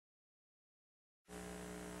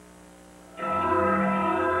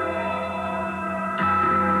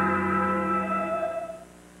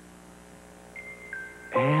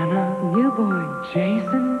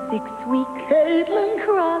Jason. 6 weeks. Caitlin.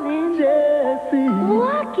 Crawling. Jesse.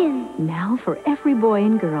 Walking. Now for every boy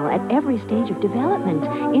and girl at every stage of development,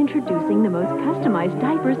 introducing the most customized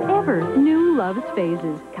diapers ever. New Luvs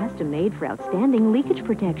Phases. Custom made for outstanding leakage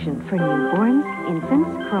protection for newborns,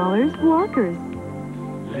 infants, crawlers, walkers.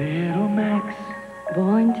 Little Max.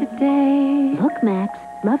 Born today. Look, Max.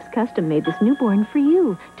 Luvs custom made this newborn for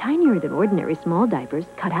you. Tinier than ordinary small diapers,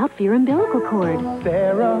 cut out for your umbilical cord.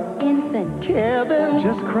 Sarah. Infant. Kevin.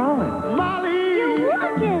 Just crawling. Molly. You're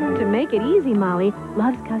walking. To make it easy, Molly,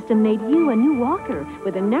 Luvs custom made you a new walker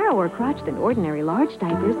with a narrower crotch than ordinary large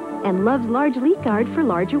diapers and Luvs large leak guard for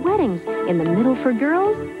larger weddings. In the middle for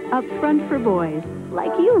girls, up front for boys.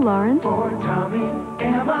 Like you, Lawrence. For Tommy,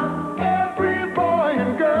 Emma, every boy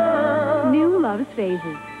and girl. New Luvs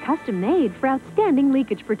Phases. Custom made for outstanding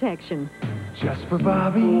leakage protection. Just for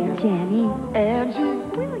Bobby. Jenny.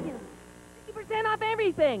 Angie. William. 50% off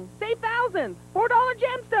everything. Save thousands. $4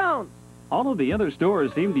 gemstones. All of the other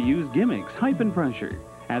stores seem to use gimmicks, hype, and pressure.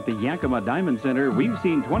 At the Yakima Diamond Center, we've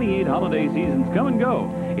seen 28 holiday seasons come and go.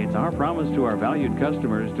 It's our promise to our valued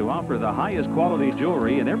customers to offer the highest quality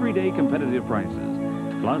jewelry at everyday competitive prices.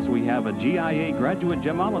 Plus, we have a GIA graduate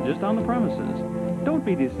gemologist on the premises. Don't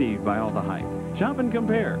be deceived by all the hype. Shop and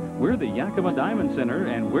compare. We're the Yakima Diamond Center,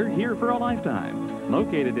 and we're here for a lifetime.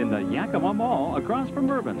 Located in the Yakima Mall across from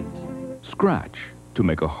Bourbon's. Scratch to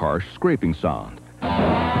make a harsh scraping sound.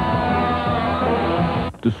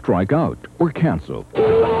 To strike out or cancel.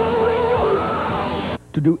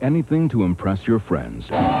 To do anything to impress your friends.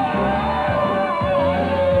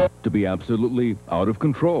 To be absolutely out of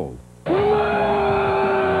control.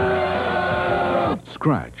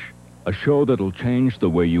 Scratch, a show that'll change the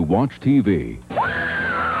way you watch TV.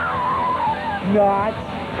 Not.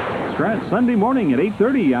 Scratch Sunday morning at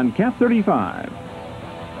 8:30 on KAPP 35.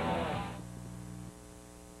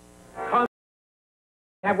 I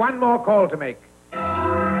have one more call to make.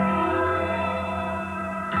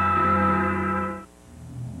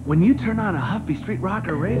 When you turn on a Huffy Street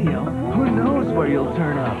Rocker radio, who knows where you'll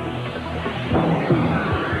turn up?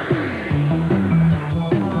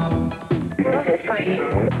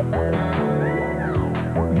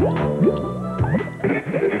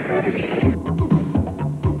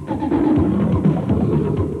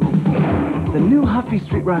 The new Huffy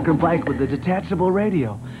Street Rocker bike with the detachable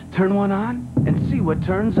radio. Turn one on and see what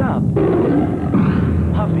turns up.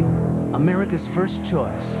 Huffy, America's first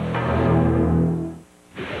choice.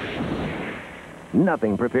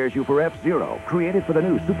 Nothing prepares you for F-Zero, created for the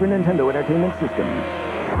new Super Nintendo Entertainment System.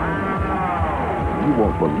 You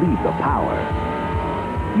won't believe the power.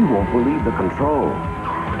 You won't believe the control.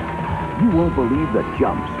 You won't believe the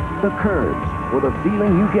jumps, the curves, or the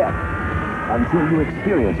feeling you get until you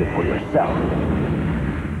experience it for yourself.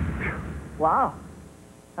 Wow,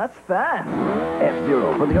 that's fast.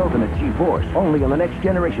 F-Zero for the ultimate G-Force, only on the next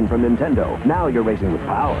generation from Nintendo. Now you're racing with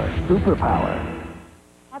power, superpower.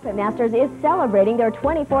 Carpet Masters is celebrating their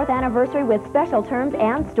 24th anniversary with special terms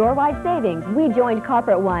and store-wide savings. We joined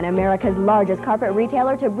Carpet One, America's largest carpet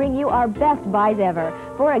retailer, to bring you our best buys ever.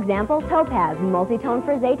 For example, Topaz multi-tone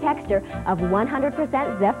frisé texture of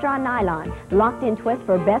 100% Zephron nylon. Locked-in twist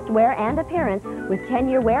for best wear and appearance with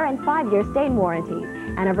 10-year wear and 5-year stain warranties.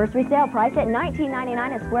 Anniversary sale price at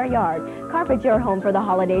 $19.99 a square yard. Carpet your home for the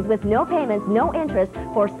holidays with no payments, no interest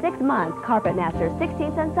for 6 months. Carpet Masters,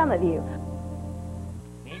 16th and Summit.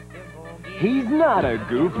 He's not a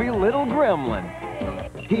goofy little gremlin.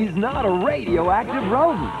 He's not a radioactive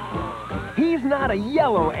rodent. He's not a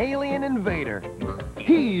yellow alien invader.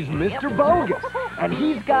 He's Mr. Bogus, and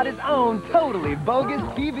he's got his own totally bogus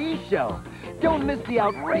TV show. Don't miss the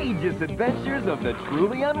outrageous adventures of the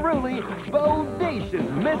truly unruly, bodacious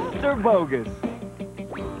Mr. Bogus.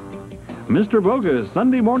 Mr. Bogus,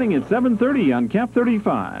 Sunday morning at 7:30 on KAPP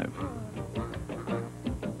 35.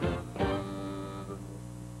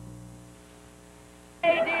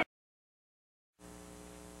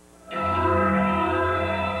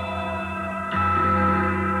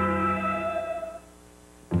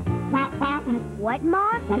 What,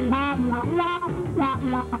 Ma?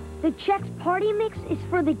 The Chex party mix is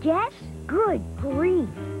for the guests? Good grief.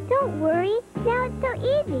 Don't worry. Now it's so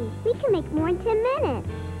easy. We can make more in 10 minutes.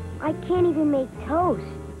 I can't even make toast.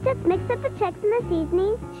 Just mix up the Chex and the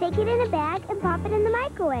seasoning, shake it in a bag, and pop it in the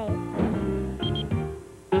microwave.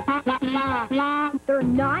 They're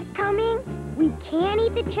not coming? We can't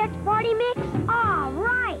eat the Chex party mix? All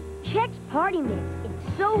right. Chex party mix.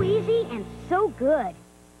 It's so easy and so good.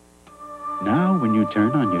 Now, when you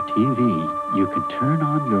turn on your TV, you can turn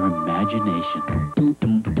on your imagination.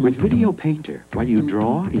 With VideoPainter, what you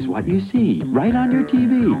draw is what you see, right on your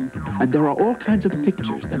TV. And there are all kinds of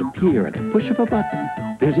pictures that appear at the push of a button.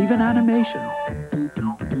 There's even animation.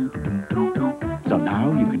 So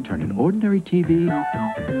now you can turn an ordinary TV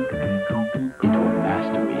into a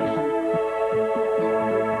masterpiece.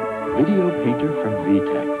 VideoPainter from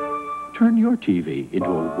VTech. Turn your TV into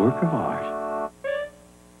a work of art.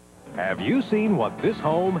 Have you seen what this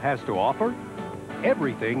home has to offer?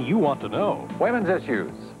 Everything you want to know. Women's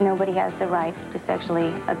issues. Nobody has the right to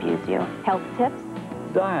sexually abuse you. Health tips.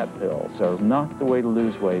 Diet pills are not the way to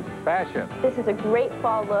lose weight. Fashion. This is a great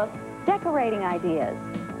fall look. Decorating ideas.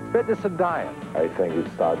 Fitness and diet. I think it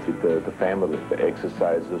starts with the family, the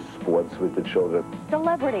exercises, sports with the children.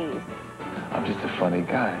 Celebrities. I'm just a funny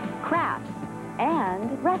guy. Crafts.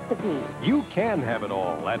 And recipes. You can have it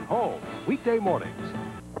all at home, weekday mornings.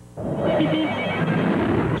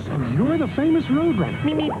 So you're the famous road runner.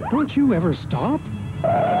 Don't you ever stop?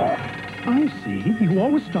 I see. You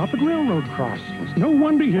always stop at railroad crossings. No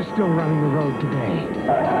wonder you're still running the road today.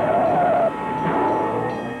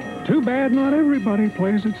 Too bad not everybody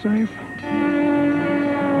plays it safe.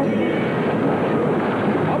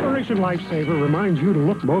 Operation Lifesaver reminds you to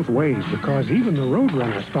look both ways because even the road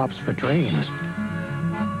runner stops for trains.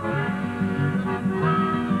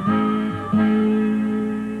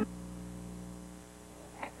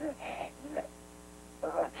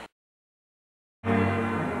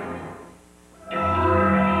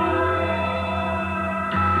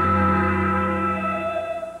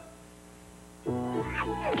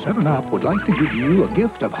 Up would like to give you a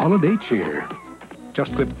gift of holiday cheer.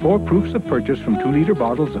 Just clip 4 proofs of purchase from 2-liter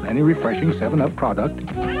bottles of any refreshing 7-Up product.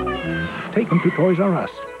 Take them to Toys R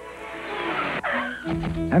Us.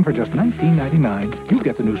 And for just $19.99, you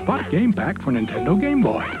get the new Spot Game Pack for Nintendo Game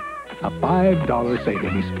Boy. A $5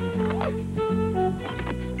 savings.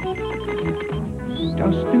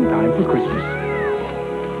 Just in time for Christmas.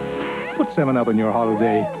 Put 7-Up in your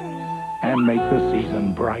holiday and make the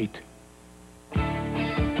season bright.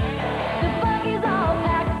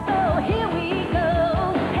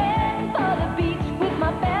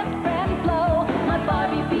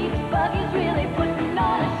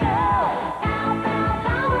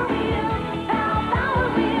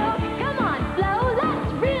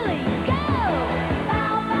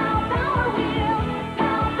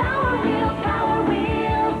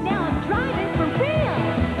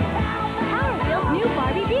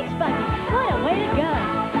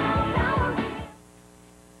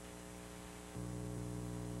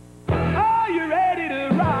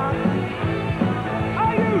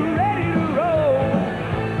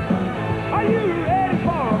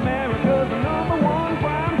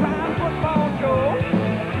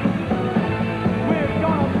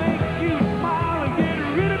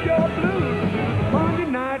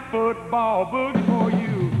 Football boogie for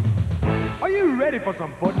you. Are you ready for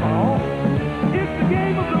some football? It's the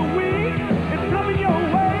game of the week. It's coming your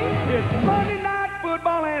way. It's Monday Night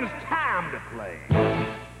Football and it's time to play.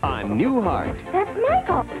 On Newhart. That's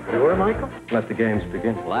Michael. You were Michael? Let the games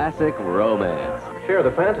begin. Classic romance. Share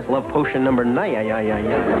the fantasy. Love potion number 9.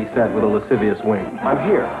 He said with a lascivious wink. I'm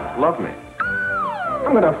here. Love me.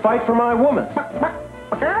 I'm going to fight for my woman.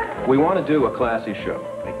 We want to do a classy show.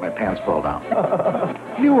 Make my pants fall down.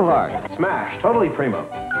 Newhart. Smash. Totally primo.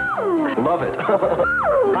 Love it.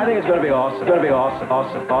 I think it's going to be awesome. It's going to be awesome,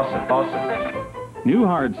 awesome.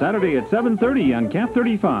 Newhart, Saturday at 7:30 on KAPP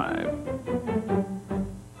 35.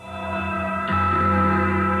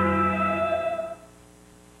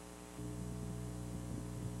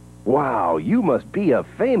 Wow, you must be a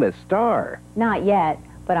famous star. Not yet,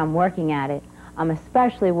 but I'm working at it. I'm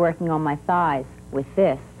especially working on my thighs with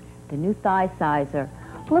this, the new ThighSizer.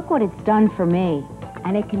 Look what it's done for me,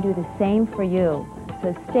 and it can do the same for you.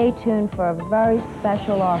 So stay tuned for a very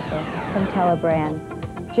special offer from Telebrand.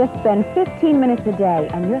 Just spend 15 minutes a day,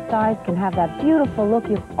 and your thighs can have that beautiful look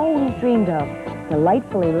you've always dreamed of.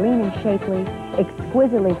 Delightfully lean and shapely,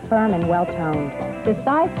 exquisitely firm and well-toned. The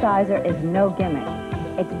ThighSizer is no gimmick.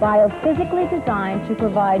 It's biophysically designed to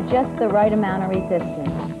provide just the right amount of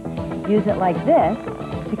resistance. Use it like this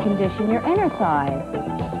to condition your inner thighs.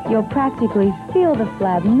 You'll practically feel the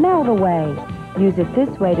flab melt away. Use it this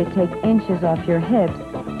way to take inches off your hips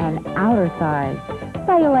and outer thighs.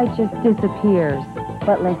 Cellulite just disappears.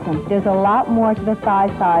 But listen, there's a lot more to the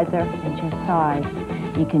ThighSizer than just thighs.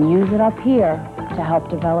 You can use it up here to help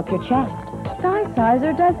develop your chest.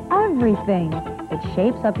 ThighSizer does everything. It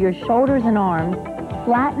shapes up your shoulders and arms,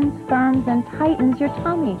 flattens, firms, and tightens your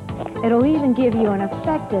tummy. It'll even give you an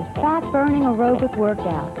effective fat-burning aerobic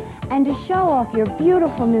workout. And to show off your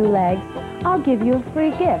beautiful new legs, I'll give you a free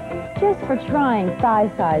gift just for trying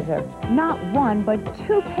ThighSizer. Not one, but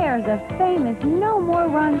 2 pairs of famous No More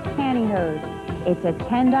Runs pantyhose. It's a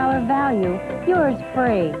 $10 value, yours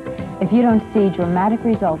free. If you don't see dramatic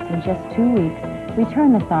results in just 2 weeks,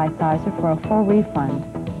 return the ThighSizer for a full refund.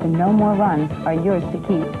 The No More Runs are yours to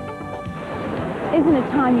keep. Isn't it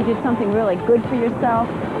time you did something really good for yourself?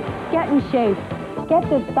 Get in shape. Get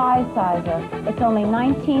the ThighSizer. It's only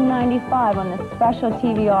 $19.95 on the special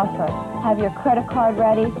TV offer. Have your credit card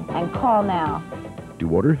ready and call now. To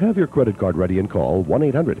order, have your credit card ready and call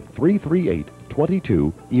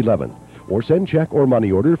 1-800-338-2211. Or send check or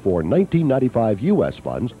money order for $19.95 U.S.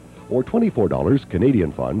 funds or $24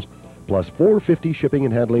 Canadian funds, plus $4.50 shipping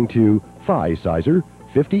and handling to ThighSizer,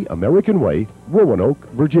 50 American Way, Roanoke,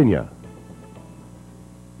 Virginia.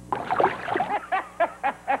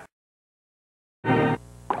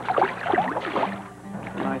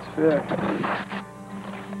 Nice fit.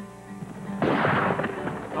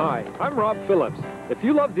 Hi, I'm Rob Phillips. If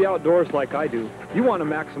you love the outdoors like I do, you want to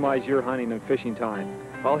maximize your hunting and fishing time.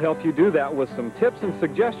 I'll help you do that with some tips and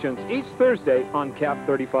suggestions each Thursday on KAPP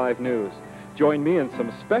 35 News. Join me and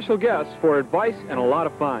some special guests for advice and a lot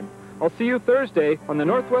of fun. I'll see you Thursday on the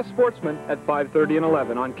Northwest Sportsman at 5:30 and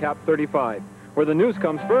 11 on KAPP 35, where the news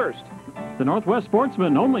comes first. The Northwest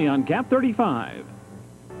Sportsman only on KAPP 35.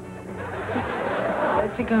 I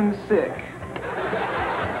think I'm sick.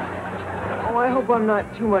 Oh, I hope I'm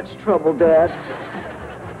not too much trouble, Dad.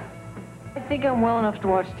 I think I'm well enough to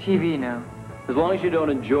watch TV now. As long as you don't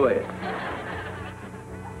enjoy it.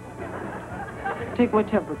 Take my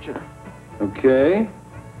temperature. Okay.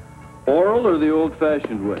 Oral or the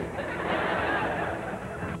old-fashioned way?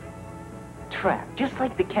 Trapped, just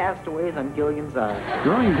like the castaways on Gilligan's Island.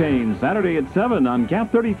 Growing Pains, Saturday at 7 on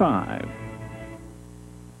KAPP 35.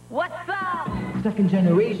 What's up? Second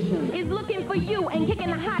generation. Is looking for you and kicking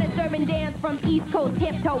the hottest urban dance from East Coast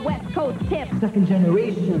hip to West Coast tip. Second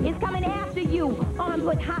generation. Is coming after you, armed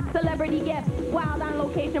with hot celebrity gifts, wild on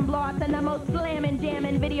location blogs, and the most slamming,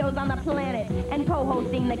 jamming videos on the planet. And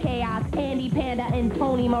co-hosting the chaos, Andy Panda and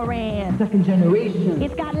Tony Moran. Second generation.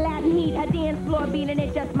 It's got Latin heat, a dance floor beat, and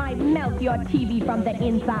it just might melt your TV from the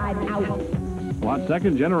inside out. Watch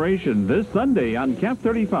Second Generation this Sunday on KAPP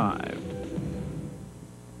 35.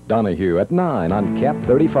 Donahue at 9 on KAPP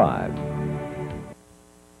 35.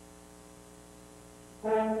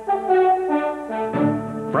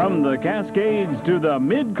 From the Cascades to the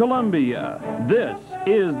Mid-Columbia, this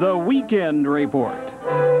is the Weekend Report.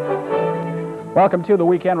 Welcome to the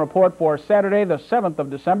Weekend Report for Saturday, the 7th of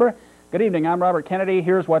December. Good evening, I'm Robert Kennedy.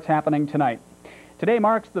 Here's what's happening tonight. Today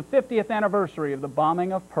marks the 50th anniversary of the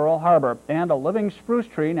bombing of Pearl Harbor, and a living spruce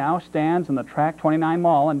tree now stands in the Track 29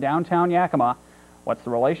 Mall in downtown Yakima. What's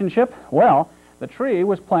the relationship? Well, the tree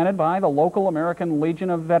was planted by the local American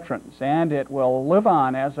Legion of Veterans, and it will live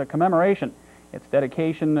on as a commemoration. It's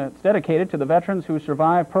dedicated to the veterans who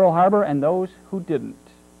survived Pearl Harbor and those who didn't.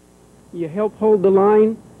 You helped hold the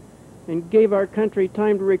line and gave our country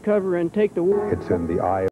time to recover and take the war. It's in the eye